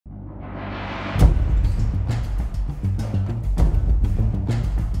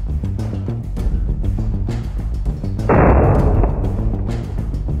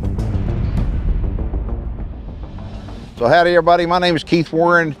So howdy everybody, my name is Keith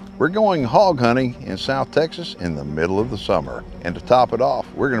Warren. We're going hog hunting in South Texas in the middle of the summer. And to top it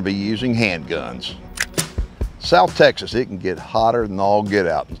off, we're gonna be using handguns. South Texas, it can get hotter than all get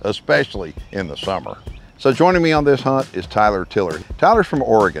out, especially in the summer. So joining me on this hunt is Tyler Tiller. Tyler's from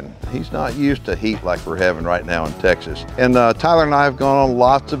Oregon. He's not used to heat like we're having right now in Texas. And Tyler and I have gone on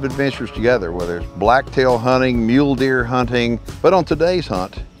lots of adventures together, whether it's blacktail hunting, mule deer hunting. But on today's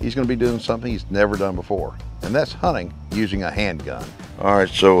hunt, he's gonna be doing something he's never done before. And that's hunting using a handgun. All right,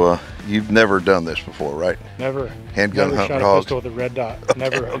 so you've never done this before, right? Never. Handgun hunt for hogs? Never shot a pistol with a red dot. Okay,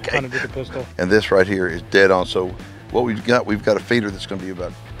 Never okay. hunted with a pistol. And this right here is dead on. So what we've got a feeder that's gonna be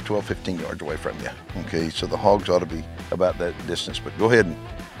about 12, 15 yards away from you. Okay, so the hogs ought to be about that distance, but go ahead and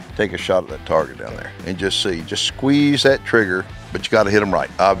take a shot at that target down there and just see, just squeeze that trigger, but you gotta hit them right,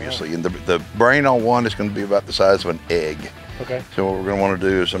 obviously. And the brain on one is gonna be about the size of an egg. Okay. So what we're gonna wanna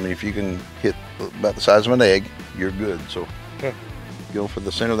do is, I mean, if you can hit about the size of an egg, you're good. So okay, go for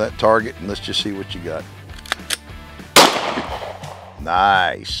the center of that target and let's just see what you got.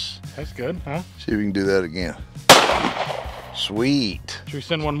 Nice. That's good, huh? See if we can do that again. Sweet. Should we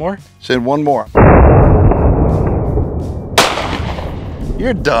send one more? Send one more.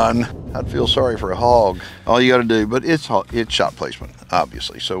 You're done. I'd feel sorry for a hog. All you gotta do, but it's shot placement,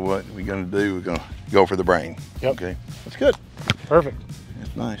 obviously. So what we're gonna do, we're gonna go for the brain. Yep. Okay, that's good. Perfect.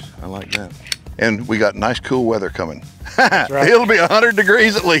 That's nice, I like that. And we got nice cool weather coming. That's right. It'll be 100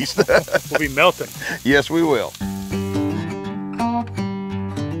 degrees at least. We'll be melting. Yes, we will.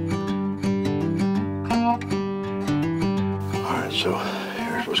 All right, so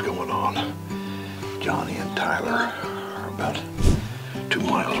here's what's going on. Johnny and Tyler are about 2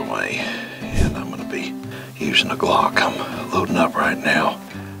 miles away, and I'm gonna be using a Glock. I'm loading up right now.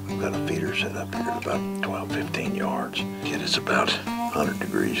 I've got a feeder set up here at about 12, 15 yards. It is about 100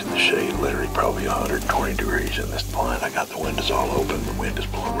 degrees in the shade, literally probably 120 degrees in this blind. I got the windows all open. The wind is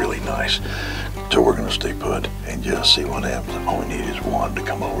blowing really nice. So we're gonna stay put and just see what happens. All we need is one to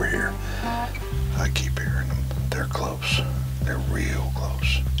come over here. I keep hearing them. They're close. They're real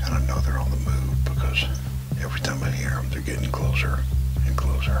close. And I know they're on the move because every time I hear them, they're getting closer and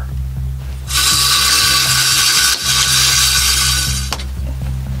closer.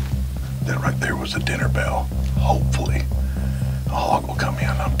 That right there was the dinner bell. Hopefully a hog will come in.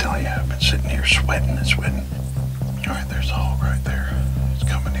 I'm telling you, I've been sitting here sweating and sweating. All right, there's a hog right there. It's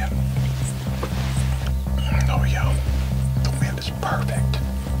coming in. Oh yeah, the wind is perfect.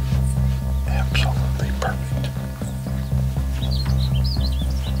 Absolutely perfect.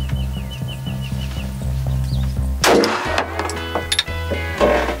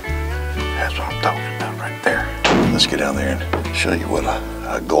 That's what I'm talking about right there. Let's get down there and show you what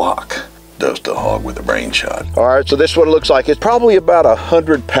a Glock does to a hog with a brain shot. All right, so this is what it looks like. It's probably about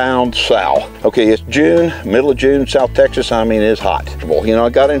 100-pound sow. Okay, it's June, middle of June, South Texas. I mean, it's hot. Well, you know, I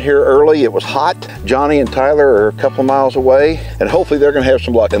got in here early. It was hot. Johnny and Tyler are a couple of miles away, and hopefully they're gonna have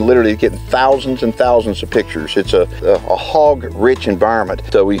some luck and literally getting thousands and thousands of pictures. It's a hog-rich environment.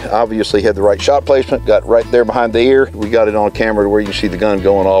 So we obviously had the right shot placement, got right there behind the ear. We got it on camera to where you can see the gun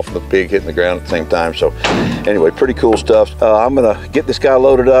going off and the pig hitting the ground at the same time. So anyway, pretty cool stuff. I'm gonna get this guy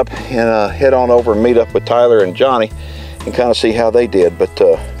loaded up and head on over and meet up with Tyler and Johnny and kind of see how they did. But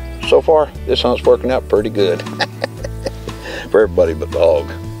so far, this hunt's working out pretty good for everybody but the hog.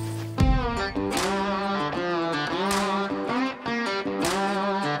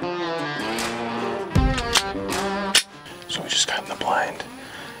 So we just got in the blind.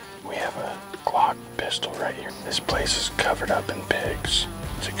 We have a Glock pistol right here. This place is covered up in pigs.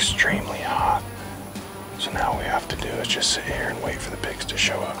 It's extremely hot. So now all we have to do is just sit here and wait for the pigs to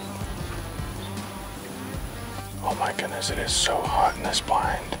show up. Oh my goodness, it is so hot in this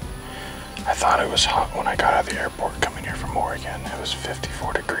blind. I thought it was hot when I got out of the airport coming here from Oregon. It was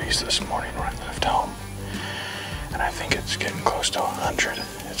 54 degrees this morning when I left home. And I think it's getting close to 100.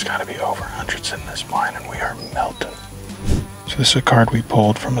 It's gotta be over 100 in this blind and we are melting. So this is a card we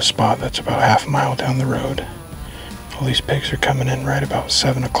pulled from a spot that's about half a mile down the road. All these pigs are coming in right about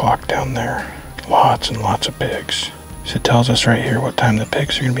 7 o'clock down there. Lots and lots of pigs. So it tells us right here what time the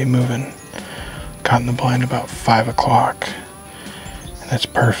pigs are gonna be moving. Got in the blind about 5 o'clock. And that's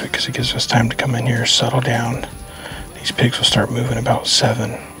perfect because it gives us time to come in here, settle down. These pigs will start moving about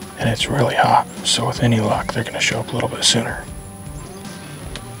 7 and it's really hot. So with any luck, they're gonna show up a little bit sooner.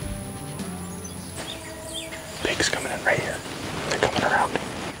 Pigs coming in right here. They're coming around.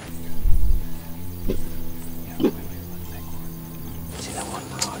 See that one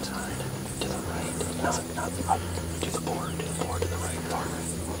broadside to the right? Not up to the board to the right far.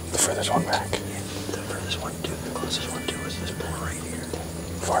 The furthest one back. The furthest one to, the closest one to is this board right here.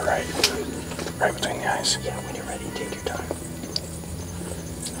 Far right. Right between the eyes. Yeah, when you're ready, take your time.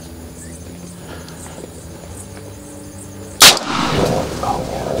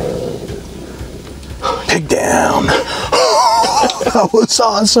 down. That was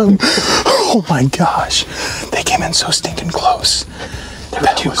awesome. Oh my gosh. They came in so stinking close.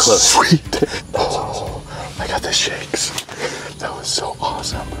 They're too close. Sweet. Oh, I got the shakes. That was so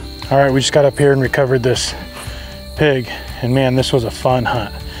awesome. All right, we just got up here and recovered this pig. And man, this was a fun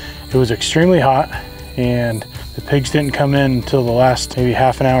hunt. It was extremely hot and the pigs didn't come in until the last maybe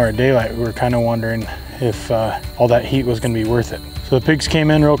half an hour of daylight. We were kind of wondering if all that heat was gonna be worth it. So the pigs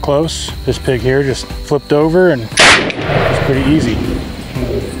came in real close. This pig here just flipped over and it was pretty easy.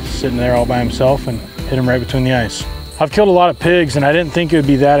 Sitting there all by himself and hit him right between the eyes. I've killed a lot of pigs and I didn't think it would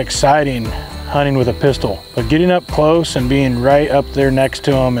be that exciting hunting with a pistol, but getting up close and being right up there next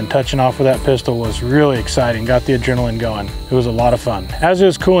to them and touching off with that pistol was really exciting. Got the adrenaline going. It was a lot of fun. As it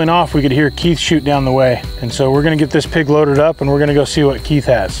was cooling off, we could hear Keith shoot down the way. And so we're gonna get this pig loaded up and we're gonna go see what Keith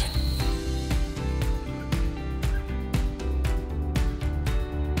has.